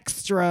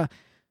extra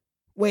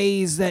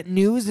ways that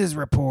news is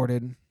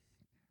reported.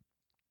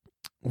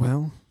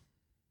 Well,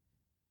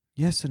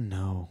 yes and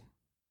no.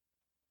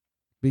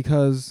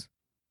 Because,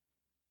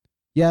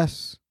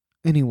 yes,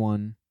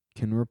 anyone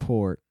can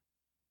report.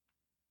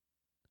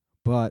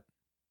 But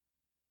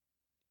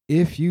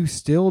if you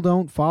still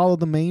don't follow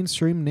the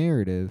mainstream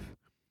narrative,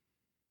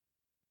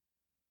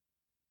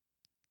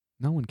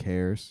 no one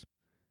cares.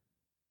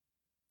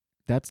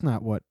 That's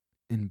not what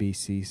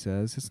NBC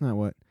says. It's not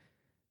what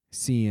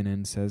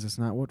CNN says. It's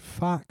not what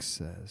Fox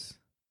says.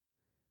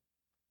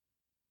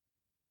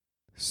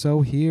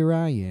 So here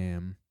I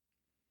am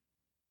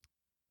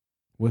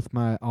with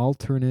my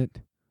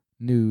alternate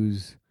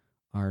news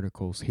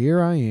articles.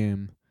 Here I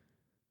am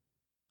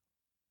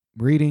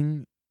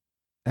reading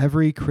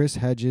every Chris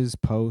Hedges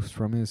post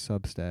from his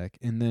Substack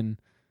and then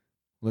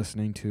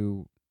listening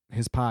to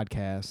his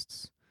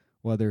podcasts,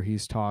 whether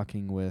he's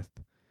talking with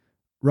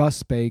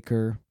Russ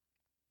Baker,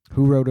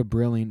 who wrote a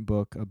brilliant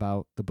book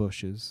about the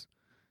Bushes,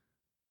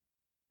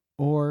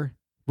 or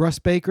Russ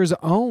Baker's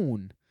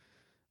own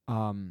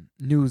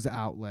news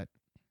outlet.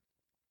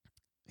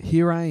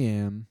 Here I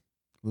am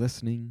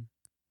listening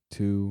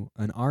to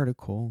an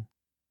article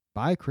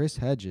by Chris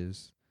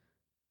Hedges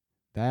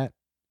that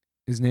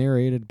is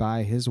narrated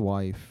by his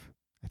wife,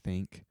 I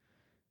think,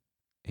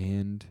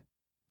 and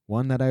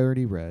one that I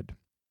already read.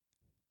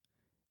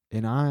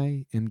 And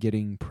I am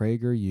getting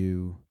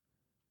PragerU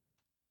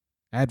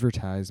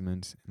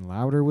advertisements and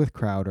Louder with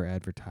Crowder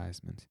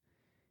advertisements.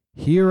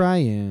 Here I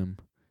am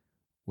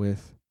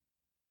with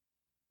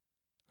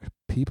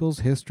People's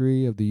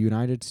History of the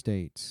United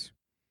States.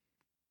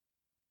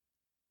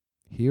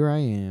 Here I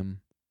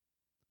am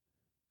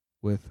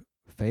with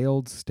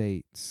Failed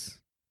States.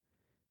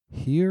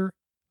 here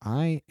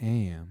I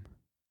am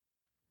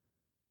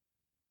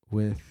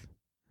with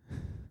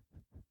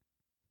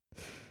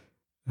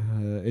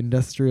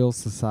industrial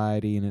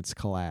society and its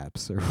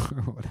collapse or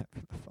whatever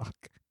the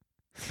fuck.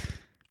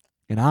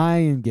 And I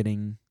am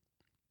getting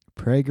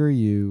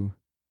PragerU.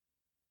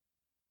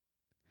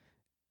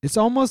 It's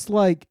almost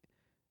like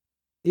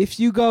if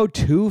you go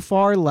too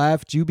far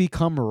left, you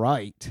become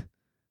right,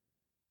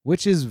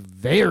 which is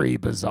very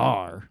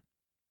bizarre.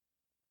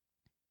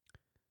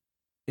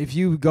 If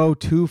you go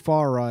too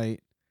far right,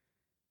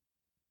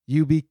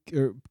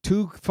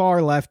 too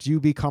far left, you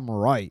become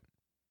right.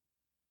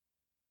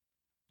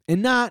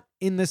 And not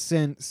in the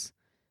sense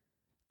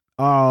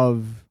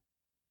of,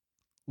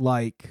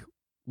 like,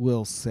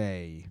 we'll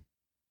say,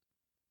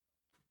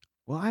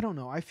 well, I don't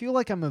know. I feel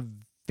like I'm a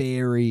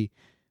very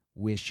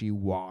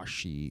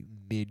wishy-washy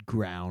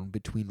mid-ground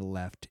between the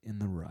left and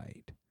the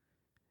right.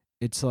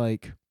 It's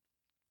like,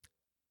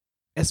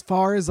 as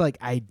far as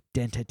like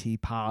identity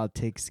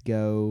politics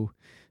go,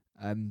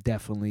 I'm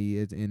definitely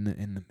in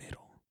the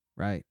middle,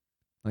 right?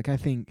 Like, I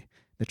think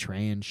the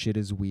trans shit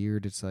is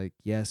weird. It's like,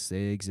 yes,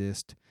 they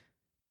exist.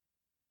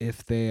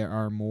 If they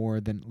are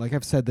more than, like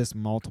I've said this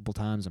multiple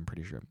times, I'm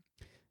pretty sure.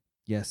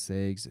 Yes,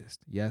 they exist.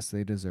 Yes,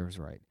 they deserve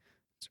right.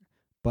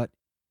 But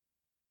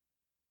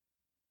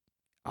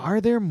are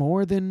there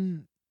more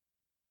than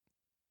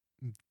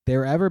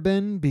there ever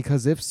been?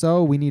 Because if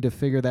so, we need to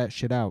figure that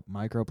shit out.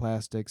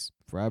 Microplastics,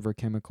 forever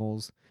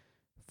chemicals,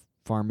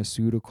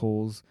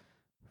 pharmaceuticals,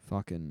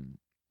 fucking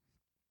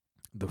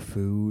the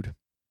food.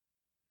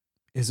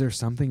 Is there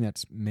something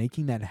that's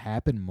making that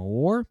happen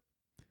more?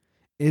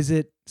 Is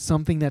it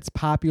something that's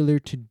popular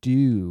to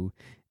do,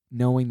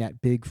 knowing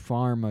that big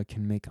pharma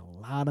can make a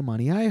lot of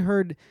money? I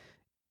heard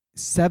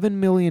 $7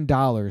 million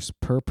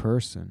per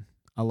person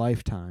a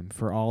lifetime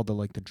for all the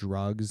like the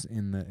drugs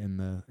in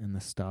the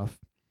stuff.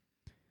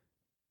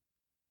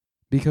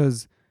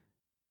 Because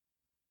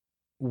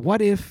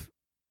what if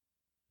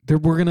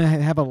we're gonna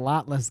have a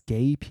lot less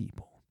gay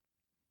people?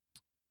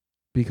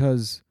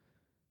 Because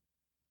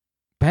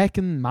back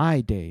in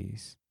my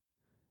days,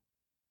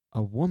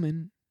 a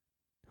woman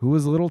who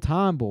was a little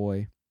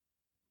tomboy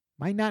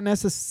might not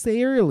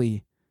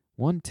necessarily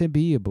want to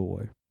be a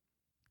boy.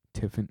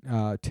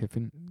 I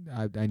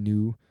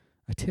knew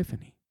a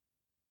Tiffany.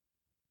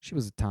 She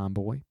was a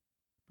tomboy.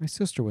 My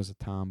sister was a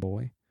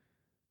tomboy.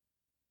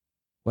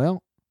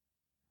 Well,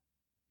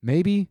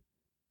 maybe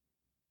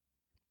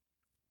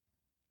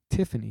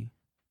Tiffany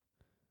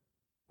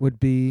would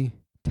be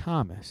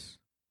Thomas,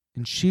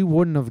 and she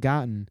wouldn't have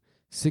gotten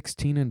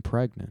 16 and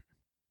pregnant.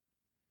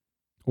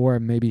 Or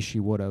maybe she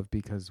would have,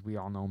 because we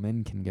all know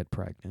men can get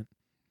pregnant.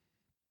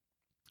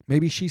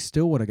 Maybe she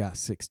still would have got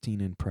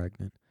 16 and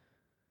pregnant.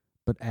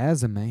 But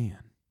as a man,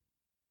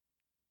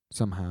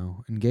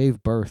 somehow, and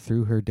gave birth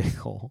through her dick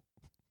hole.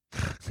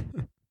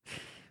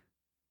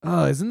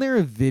 Oh, isn't there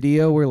a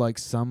video where like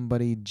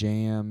somebody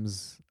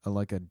jams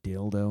like a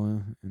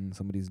dildo in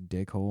somebody's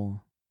dick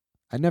hole?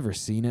 I've never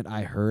seen it.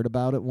 I heard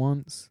about it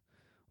one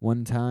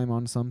time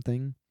on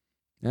something.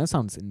 That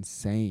sounds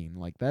insane.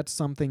 Like, that's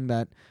something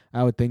that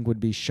I would think would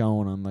be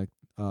shown on like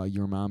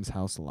Your Mom's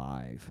House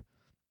Live.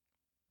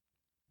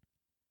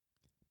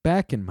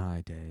 Back in my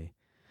day,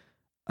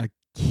 a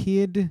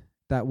kid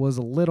that was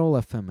a little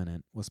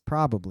effeminate was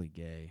probably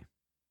gay.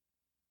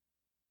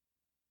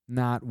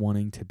 Not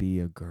wanting to be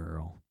a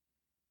girl.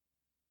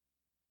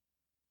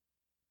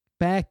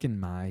 Back in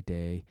my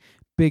day,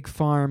 Big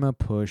Pharma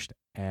pushed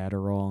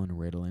Adderall and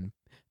Ritalin.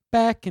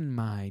 Back in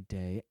my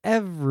day,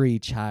 every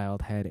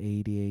child had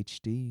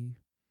ADHD.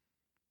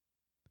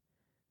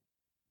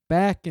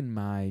 Back in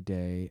my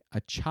day, a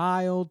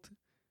child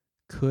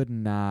could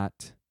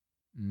not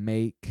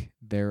make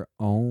their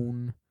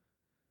own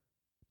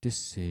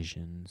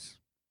decisions.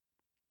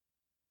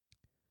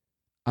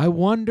 I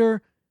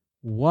wonder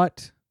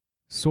what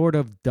sort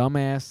of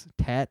dumbass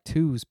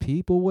tattoos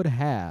people would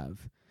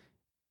have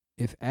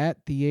if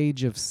at the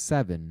age of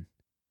 7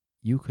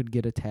 you could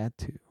get a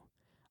tattoo.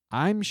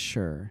 I'm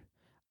sure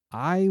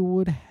I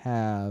would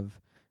have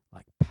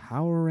like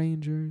Power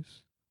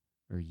Rangers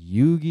or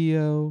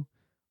Yu-Gi-Oh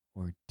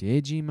or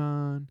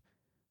Digimon.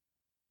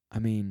 I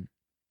mean,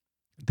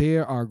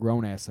 there are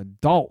grown-ass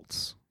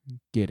adults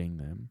getting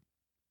them.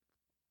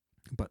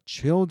 But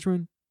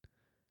children,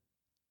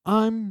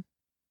 I'm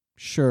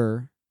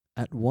sure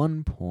at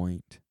one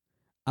point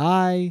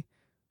I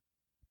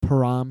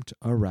prompted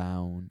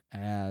around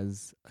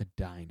as a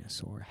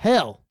dinosaur.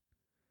 Hell,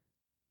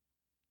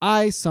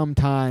 I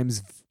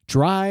sometimes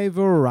drive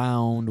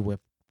around with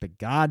the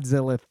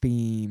Godzilla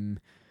theme.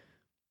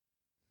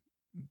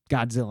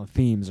 Godzilla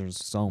themes, there's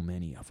so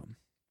many of them.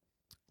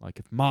 Like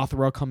if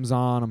Mothra comes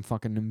on, I'm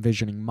fucking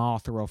envisioning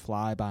Mothra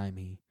fly by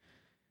me.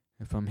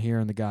 If I'm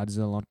hearing the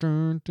Godzilla,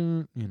 dun,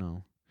 dun, you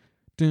know,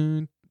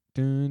 dun,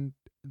 dun,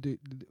 dun,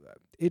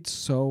 it's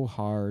so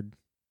hard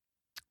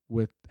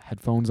with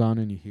headphones on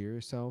and you hear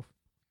yourself.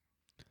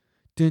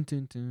 Dun,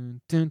 dun,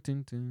 dun, dun,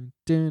 dun, dun,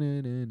 dun,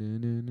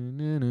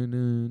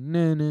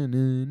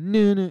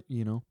 dun,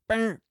 you know,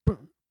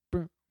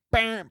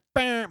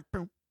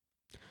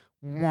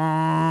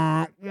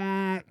 Wah,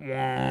 wah,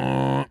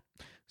 wah.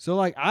 So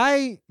like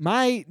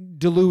my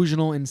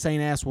delusional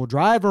insane ass will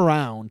drive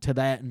around to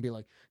that and be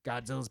like,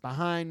 Godzilla's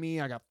behind me,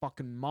 I got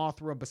fucking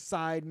Mothra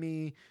beside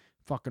me,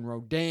 fucking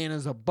Rodan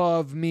is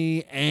above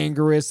me,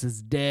 Anguirus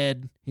is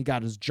dead, he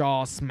got his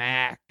jaw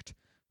smacked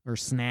or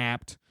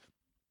snapped.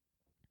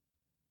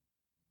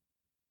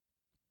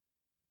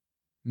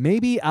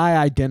 Maybe I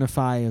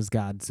identify as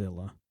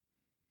Godzilla.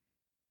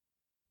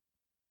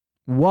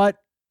 What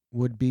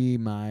would be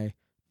my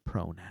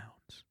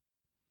pronouns?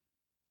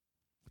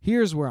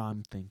 Here's where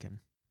I'm thinking.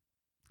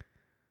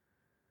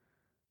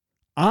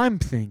 I'm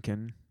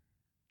thinking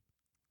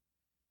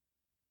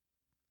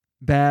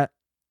that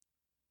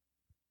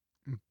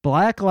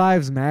Black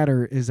Lives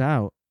Matter is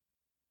out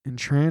and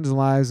Trans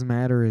Lives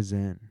Matter is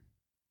in.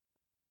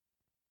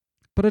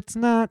 But it's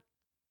not,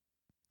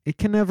 it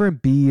can never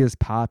be as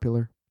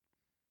popular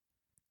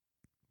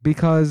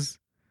because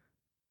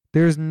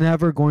there's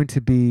never going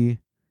to be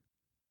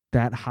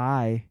that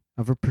high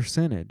of a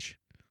percentage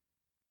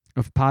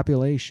of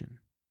population.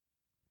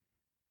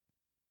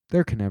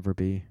 There can never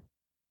be.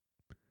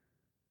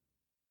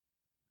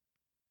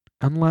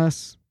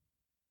 Unless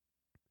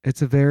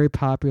it's a very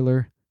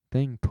popular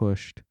thing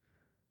pushed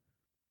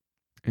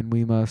and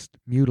we must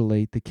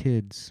mutilate the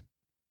kids.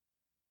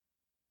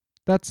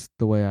 That's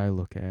the way I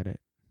look at it.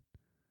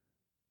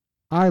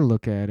 I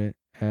look at it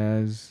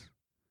as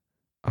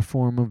a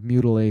form of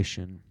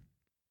mutilation.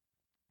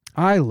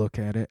 I look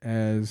at it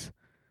as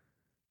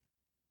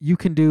you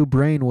can do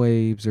brain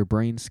waves or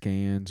brain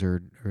scans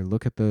or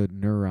look at the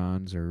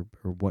neurons or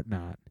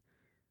whatnot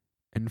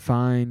and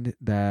find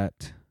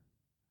that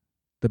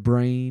the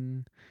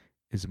brain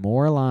is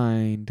more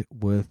aligned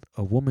with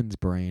a woman's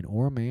brain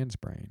or a man's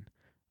brain.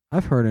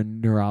 I've heard a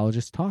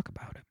neurologist talk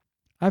about it.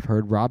 I've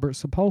heard Robert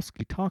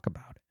Sapolsky talk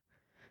about it.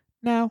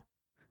 Now,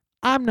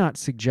 I'm not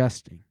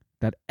suggesting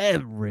that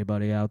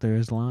everybody out there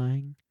is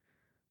lying,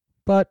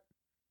 but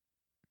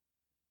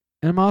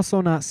I'm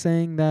also not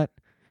saying that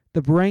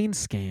the brain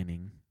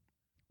scanning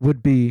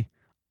would be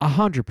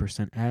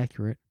 100%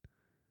 accurate.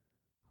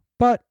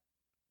 But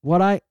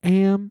what I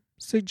am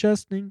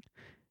suggesting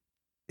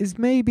is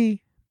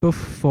maybe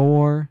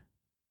before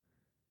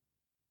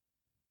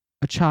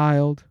a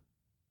child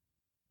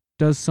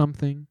does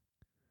something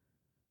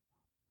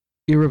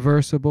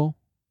irreversible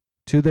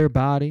to their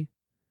body,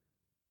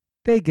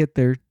 they get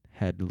their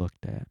head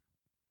looked at.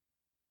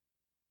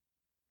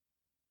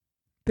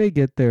 They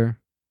get their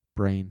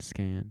brain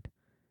scanned.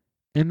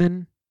 And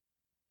then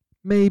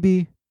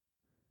maybe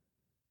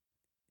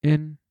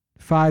in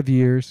 5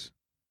 years,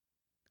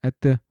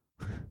 at the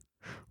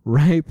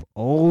ripe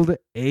old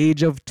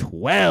age of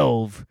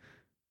 12,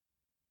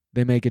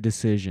 they make a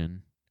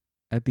decision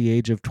at the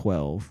age of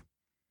 12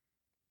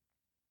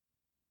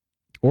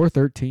 or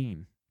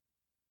 13.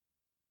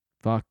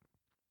 Fuck.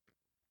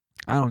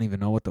 I don't even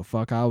know what the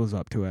fuck I was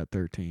up to at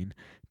 13.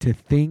 To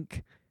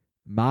think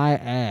my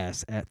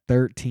ass at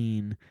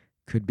 13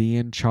 could be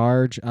in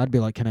charge, I'd be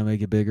like, can I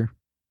make it bigger?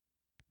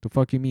 The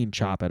fuck you mean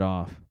chop it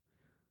off?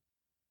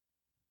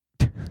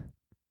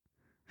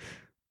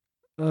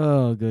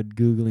 Oh, good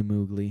googly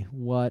moogly.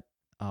 What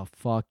a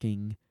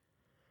fucking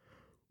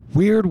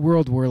weird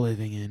world we're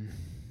living in.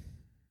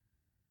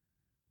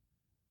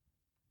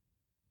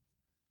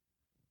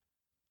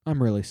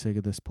 I'm really sick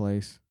of this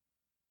place.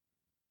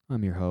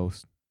 I'm your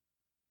host,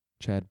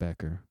 Chad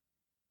Becker.